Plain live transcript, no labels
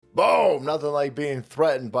boom, nothing like being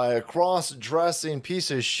threatened by a cross-dressing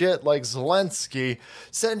piece of shit like Zelensky.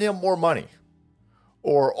 Send him more money.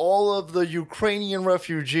 Or all of the Ukrainian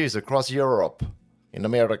refugees across Europe in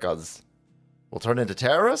Americas will turn into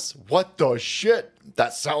terrorists? What the shit?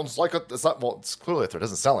 That sounds like it's clearly a threat. It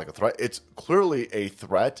doesn't sound like a threat. It's clearly a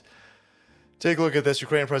threat. Take a look at this.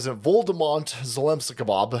 Ukrainian President Volodymyr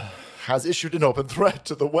Zelensky has issued an open threat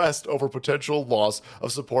to the West over potential loss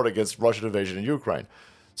of support against Russian invasion in Ukraine.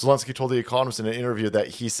 Zelensky told The Economist in an interview that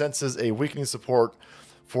he senses a weakening support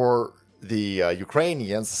for the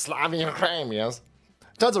Ukrainians, Slavic Ukrainians.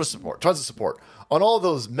 Tons of support. On all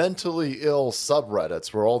those mentally ill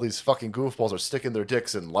subreddits where all these fucking goofballs are sticking their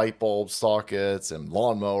dicks in light bulb sockets and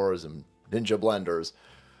lawnmowers and ninja blenders.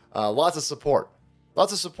 Lots of support.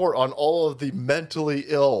 Lots of support on all of the mentally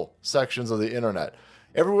ill sections of the internet.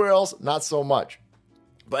 Everywhere else, not so much.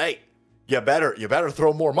 But hey, you better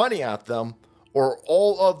throw more money at them, or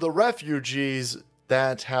all of the refugees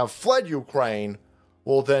that have fled Ukraine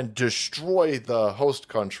will then destroy the host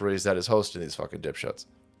countries that is hosting these fucking dipshits.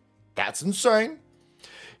 That's insane.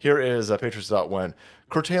 Here is Patriots.win.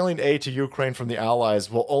 Curtailing aid to Ukraine from the Allies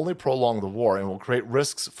will only prolong the war and will create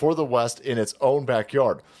risks for the West in its own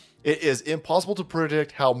backyard. It is impossible to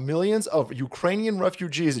predict how millions of Ukrainian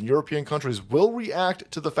refugees in European countries will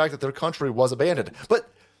react to the fact that their country was abandoned. But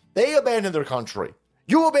they abandoned their country.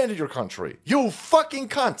 You abandoned your country. You fucking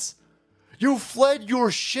cunts. You fled your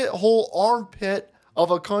shithole armpit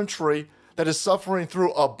of a country that is suffering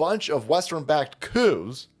through a bunch of Western-backed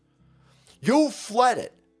coups. You fled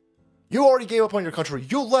it. You already gave up on your country.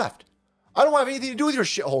 You left. I don't have anything to do with your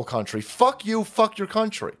shithole country. Fuck you, fuck your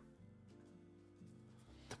country.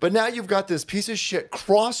 But now you've got this piece of shit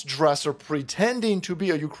cross-dresser pretending to be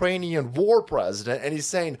a Ukrainian war president, and he's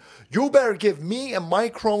saying, you better give me and my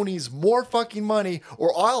cronies more fucking money,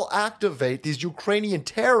 or I'll activate these Ukrainian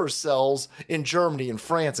terror cells in Germany and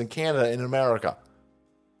France and Canada and America.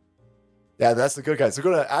 Yeah, that's the good guys. They're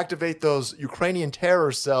going to activate those Ukrainian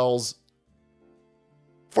terror cells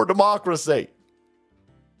for democracy.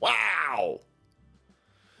 Wow.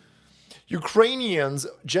 Ukrainians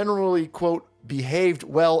generally, quote, behaved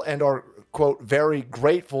well and are, quote, very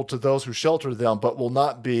grateful to those who shelter them, but will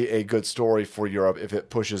not be a good story for Europe if it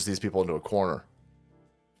pushes these people into a corner.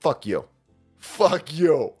 Fuck you. Fuck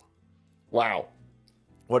you. Wow.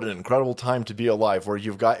 What an incredible time to be alive, where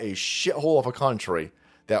you've got a shithole of a country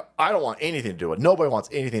that I don't want anything to do with. Nobody wants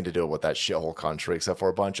anything to do with that shithole country except for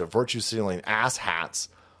a bunch of virtue-sealing asshats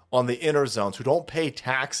on the inner zones who don't pay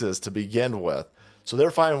taxes to begin with. So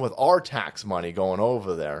they're fine with our tax money going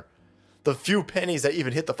over there. The few pennies that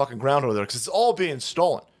even hit the fucking ground over there, because it's all being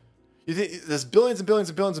stolen. You think there's billions and billions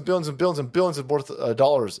and billions and billions and billions and billions of worth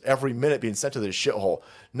dollars every minute being sent to this shithole.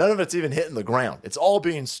 None of it's even hitting the ground. It's all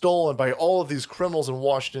being stolen by all of these criminals in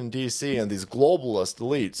Washington, D.C. and these globalist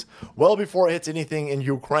elites. Well before it hits anything in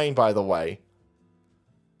Ukraine, by the way.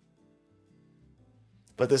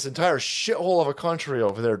 But this entire shithole of a country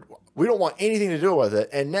over there, we don't want anything to do with it.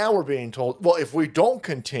 And now we're being told, well, if we don't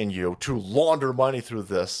continue to launder money through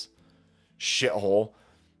this shithole,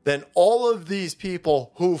 then all of these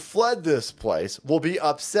people who fled this place will be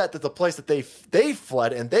upset that the place that they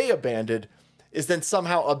fled and they abandoned is then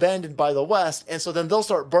somehow abandoned by the West, and so then they'll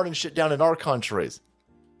start burning shit down in our countries.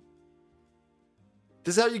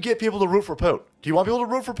 This is how you get people to root for Putin. Do you want people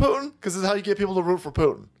to root for Putin? Because this is how you get people to root for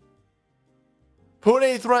Putin. Putin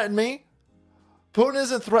ain't threatening me. Putin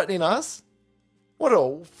isn't threatening us. What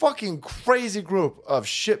a fucking crazy group of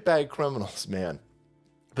shitbag criminals, man.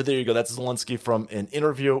 But there you go. That's Zelensky from an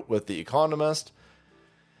interview with The Economist.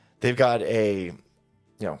 They've got I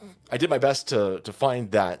did my best to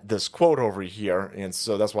find this quote over here, and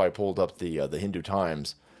so that's why I pulled up the Hindu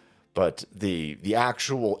Times. But the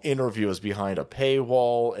actual interview is behind a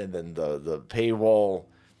paywall, and then the paywall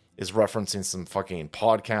is referencing some fucking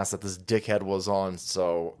podcast that this dickhead was on.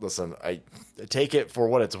 So listen, I take it for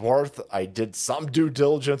what it's worth. I did some due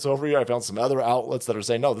diligence over here. I found some other outlets that are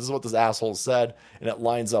saying, no, this is what this asshole said, and it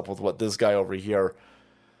lines up with what this guy over here,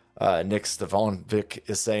 Nick Stefanovic,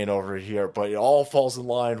 is saying over here. But it all falls in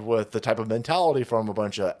line with the type of mentality from a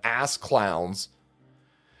bunch of ass clowns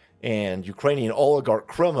and Ukrainian oligarch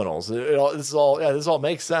criminals. This all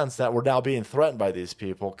makes sense that we're now being threatened by these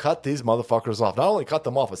people. Cut these motherfuckers off. Not only cut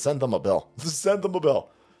them off, but send them a bill. Send them a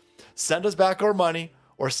bill. Send us back our money,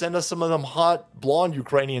 or send us some of them hot blonde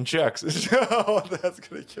Ukrainian chicks. Oh, that's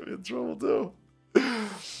gonna get me in trouble too.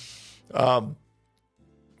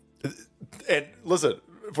 And listen,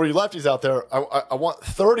 for you lefties out there, I want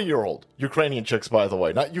 30-year-old Ukrainian chicks, by the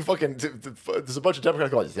way. Not you fucking... There's a bunch of Democrats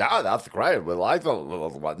going, yeah, that's great. We like the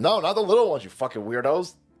little ones. No, not the little ones, you fucking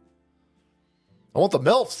weirdos. I want the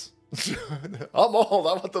MILFs. I'm old.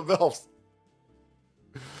 I want the MILFs.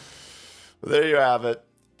 There you have it.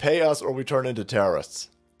 Pay us or we turn into terrorists.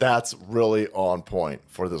 That's really on point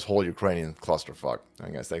for this whole Ukrainian clusterfuck. All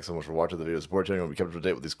right, guys, thanks so much for watching the video. Support channel. We kept up to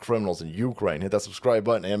date with these criminals in Ukraine. Hit that subscribe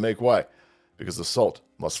button and make way, because the salt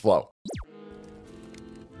must flow.